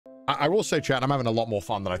I will say, chat, I'm having a lot more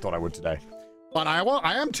fun than I thought I would today. But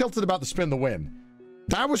I am tilted about the spin the win.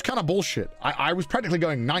 That was kind of bullshit. I was practically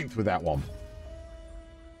going 9th with that one.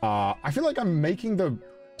 I feel like I'm making the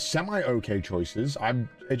semi-okay choices.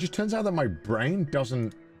 It just turns out that my brain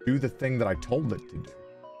doesn't do the thing that I told it to do.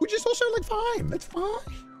 Which is also, like, fine. That's fine.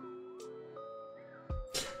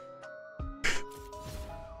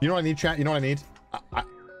 You know what I need, chat? You know what I need?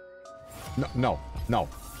 No.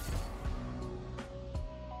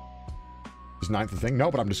 Is 9th the thing? No,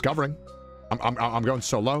 but I'm discovering. I'm going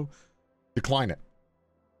so low. Decline it.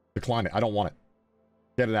 Decline it. I don't want it.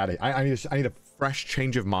 Get it out of here. I need a fresh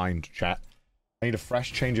change of mind, chat. I need a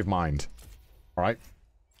fresh change of mind. All right?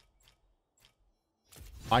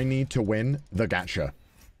 I need to win the gacha.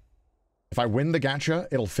 If I win the gacha,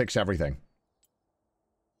 it'll fix everything.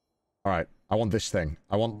 All right. I want this thing.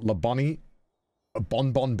 I want La Bonnie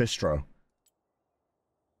Bonbon Bistro.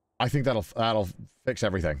 I think that'll fix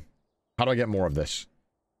everything. How do I get more of this?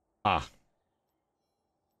 Ah.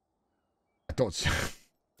 I thought so.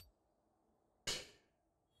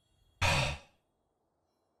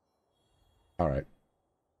 All right.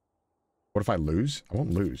 What if I lose? I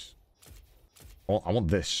won't lose. I want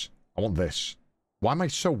this. I want this. Why am I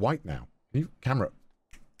so white now? Can you camera?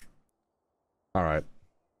 All right.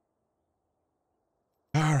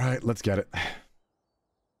 All right, let's get it. I've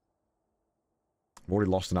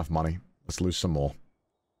already lost enough money. Let's lose some more.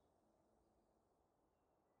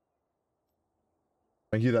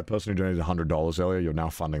 Thank you, that person who donated $100 earlier. You're now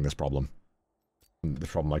funding this problem. The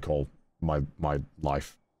problem I call my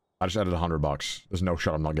life. I just added $100. There's no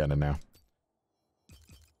shot I'm not getting it now.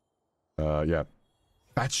 Yeah.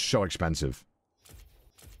 That's so expensive.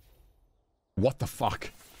 What the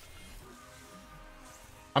fuck?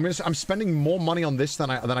 I'm spending more money on this than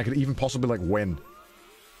I could even possibly, like, win.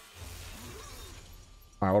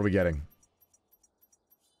 Alright, what are we getting?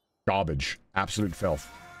 Garbage. Absolute filth.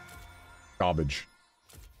 Garbage.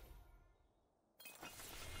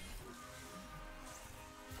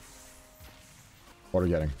 What are we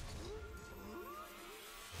getting?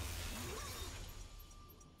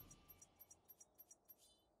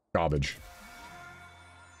 Garbage.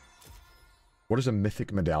 What is a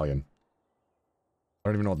mythic medallion? I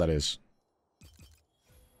don't even know what that is.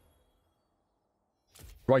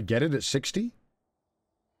 Do I get it at 60?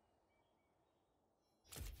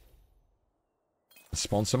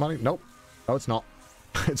 Sponsor money? Nope. No, it's not.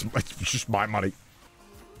 It's just my money.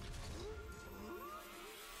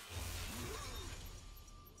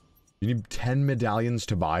 You need 10 medallions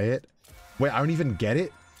to buy it? Wait, I don't even get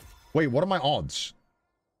it? Wait, what are my odds?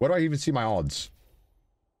 Where do I even see my odds?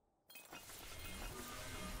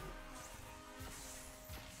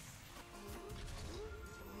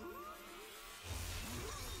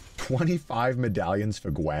 $25 medallions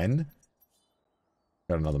for Gwen?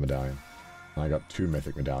 Got another medallion. I got 2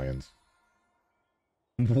 mythic medallions.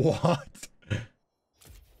 What?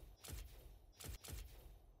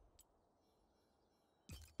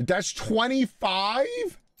 That's 25?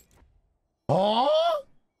 Huh?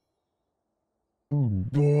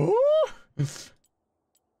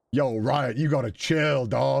 Yo, Riot, you gotta chill,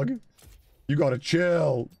 dog. You gotta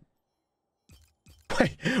chill.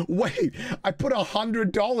 Wait, I put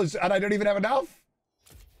 $100 and I don't even have enough?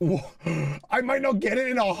 I might not get it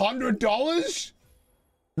in $100?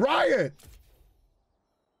 Riot!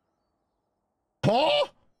 Huh?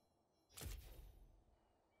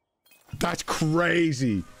 That's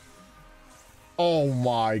crazy. Oh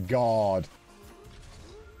my god.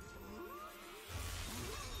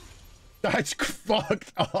 That's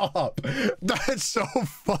fucked up. That's so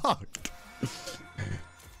fucked.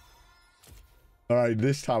 Alright,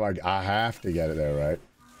 this time I have to get it there, right?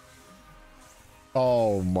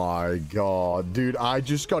 Oh my god, dude! I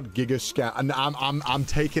just got Giga Scout, and I'm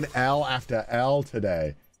taking L after L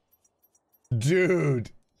today,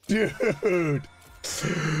 dude.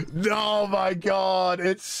 Oh my god,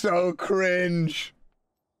 it's so cringe.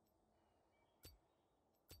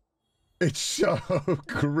 It's so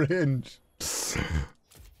cringe.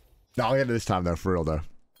 No, I'll get it this time though, for real though.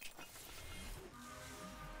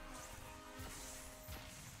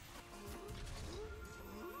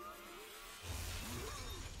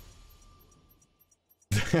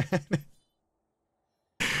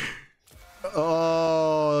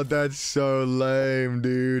 Oh, that's so lame,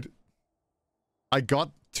 dude. I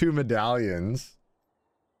got 2 medallions,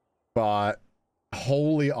 but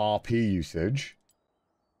holy RP usage.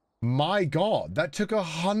 My god, that took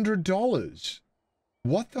 $100.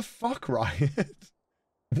 What the fuck, Riot?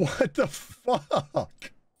 What the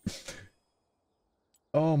fuck?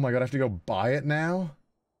 Oh my god, I have to go buy it now?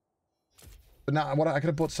 But now, what, I could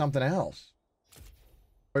have bought something else.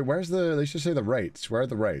 Wait, where's the... They should say the rates. Where are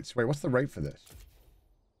the rates? Wait, what's the rate for this?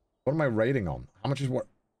 What am I rating on? How much is what?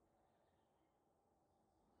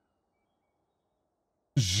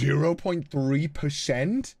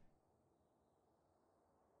 0.3%?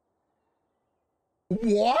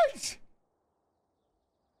 What?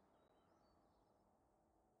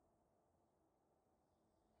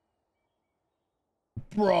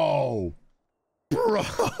 Bro.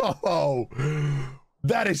 Bro.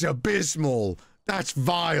 That is abysmal. That's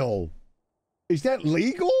vile. Is that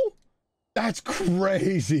legal? That's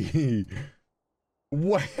crazy.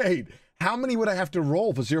 Wait. How many would I have to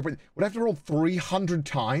roll for 0? Would I have to roll 300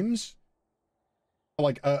 times?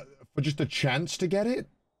 Like, for just a chance to get it?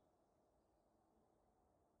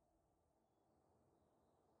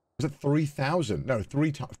 Was it 3,000? No,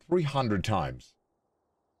 300 times.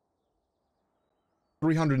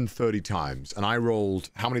 330 times. And I rolled...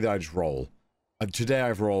 How many did I just roll? Today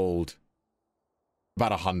I've rolled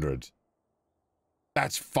about 100.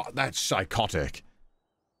 That's psychotic.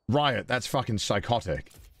 Riot, that's fucking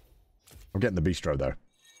psychotic. I'm getting the bistro, though.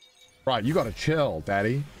 Right, you gotta chill,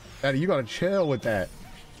 Daddy. Daddy, you gotta chill with that.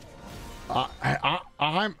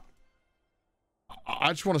 I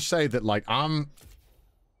just want to say that, like, I'm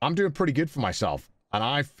doing pretty good for myself, and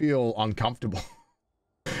I feel uncomfortable.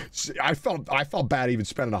 I felt bad even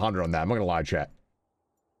spending 100 on that. I'm not gonna lie, chat.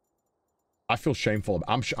 I feel shameful.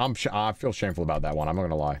 I feel shameful about that one. I'm not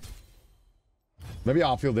gonna lie. Maybe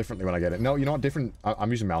I'll feel differently when I get it. No, you know what? Different.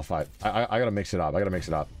 I'm using Malphite. I gotta mix it up. I gotta mix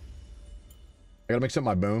it up. I gotta mix up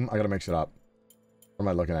my boom. I gotta mix it up. What am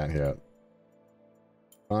I looking at here?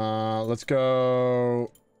 Let's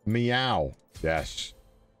go meow. Yes.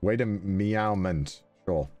 Way to meowment.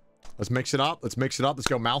 Sure. Let's mix it up. Let's mix it up. Let's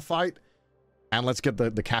go Malphite. And let's get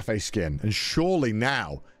the cafe skin. And surely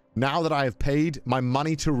now that I have paid my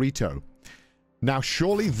money to Rito, now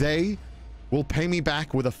surely they will pay me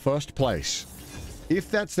back with a first place. If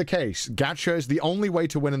that's the case, Gacha is the only way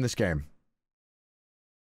to win in this game.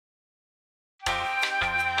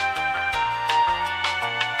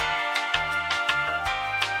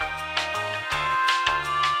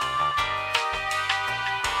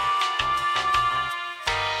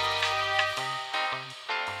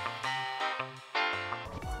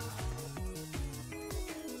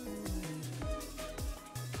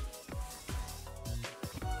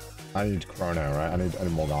 I need Chrono, right? I need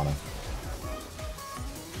Morgana.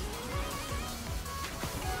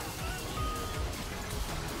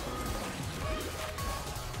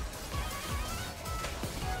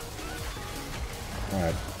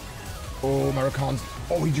 Alright. Oh, Maricons.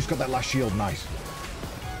 Oh, he just got that last shield. Nice.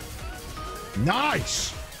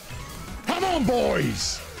 Nice! Come on,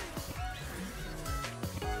 boys!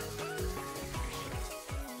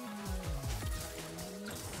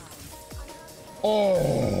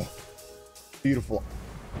 Oh! Beautiful.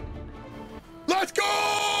 Let's go!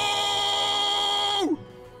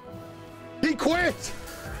 He quit!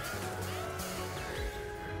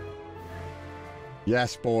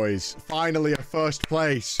 Yes, boys. Finally a first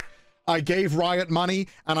place. I gave Riot money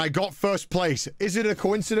and I got first place. Is it a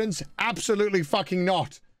coincidence? Absolutely fucking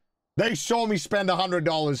not. They saw me spend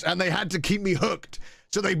 $100 and they had to keep me hooked.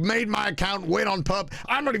 So they made my account win on purpose.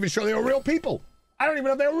 I'm not even sure they were real people. I don't even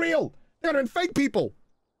know if they were real. They could have been fake people.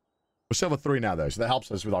 We're silver 3 now, though, so that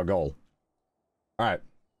helps us with our goal. All right.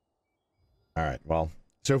 All right. Well,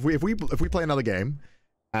 so if we play another game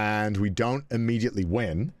and we don't immediately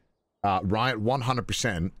win, Riot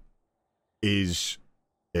 100% is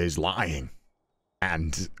lying,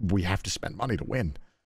 and we have to spend money to win.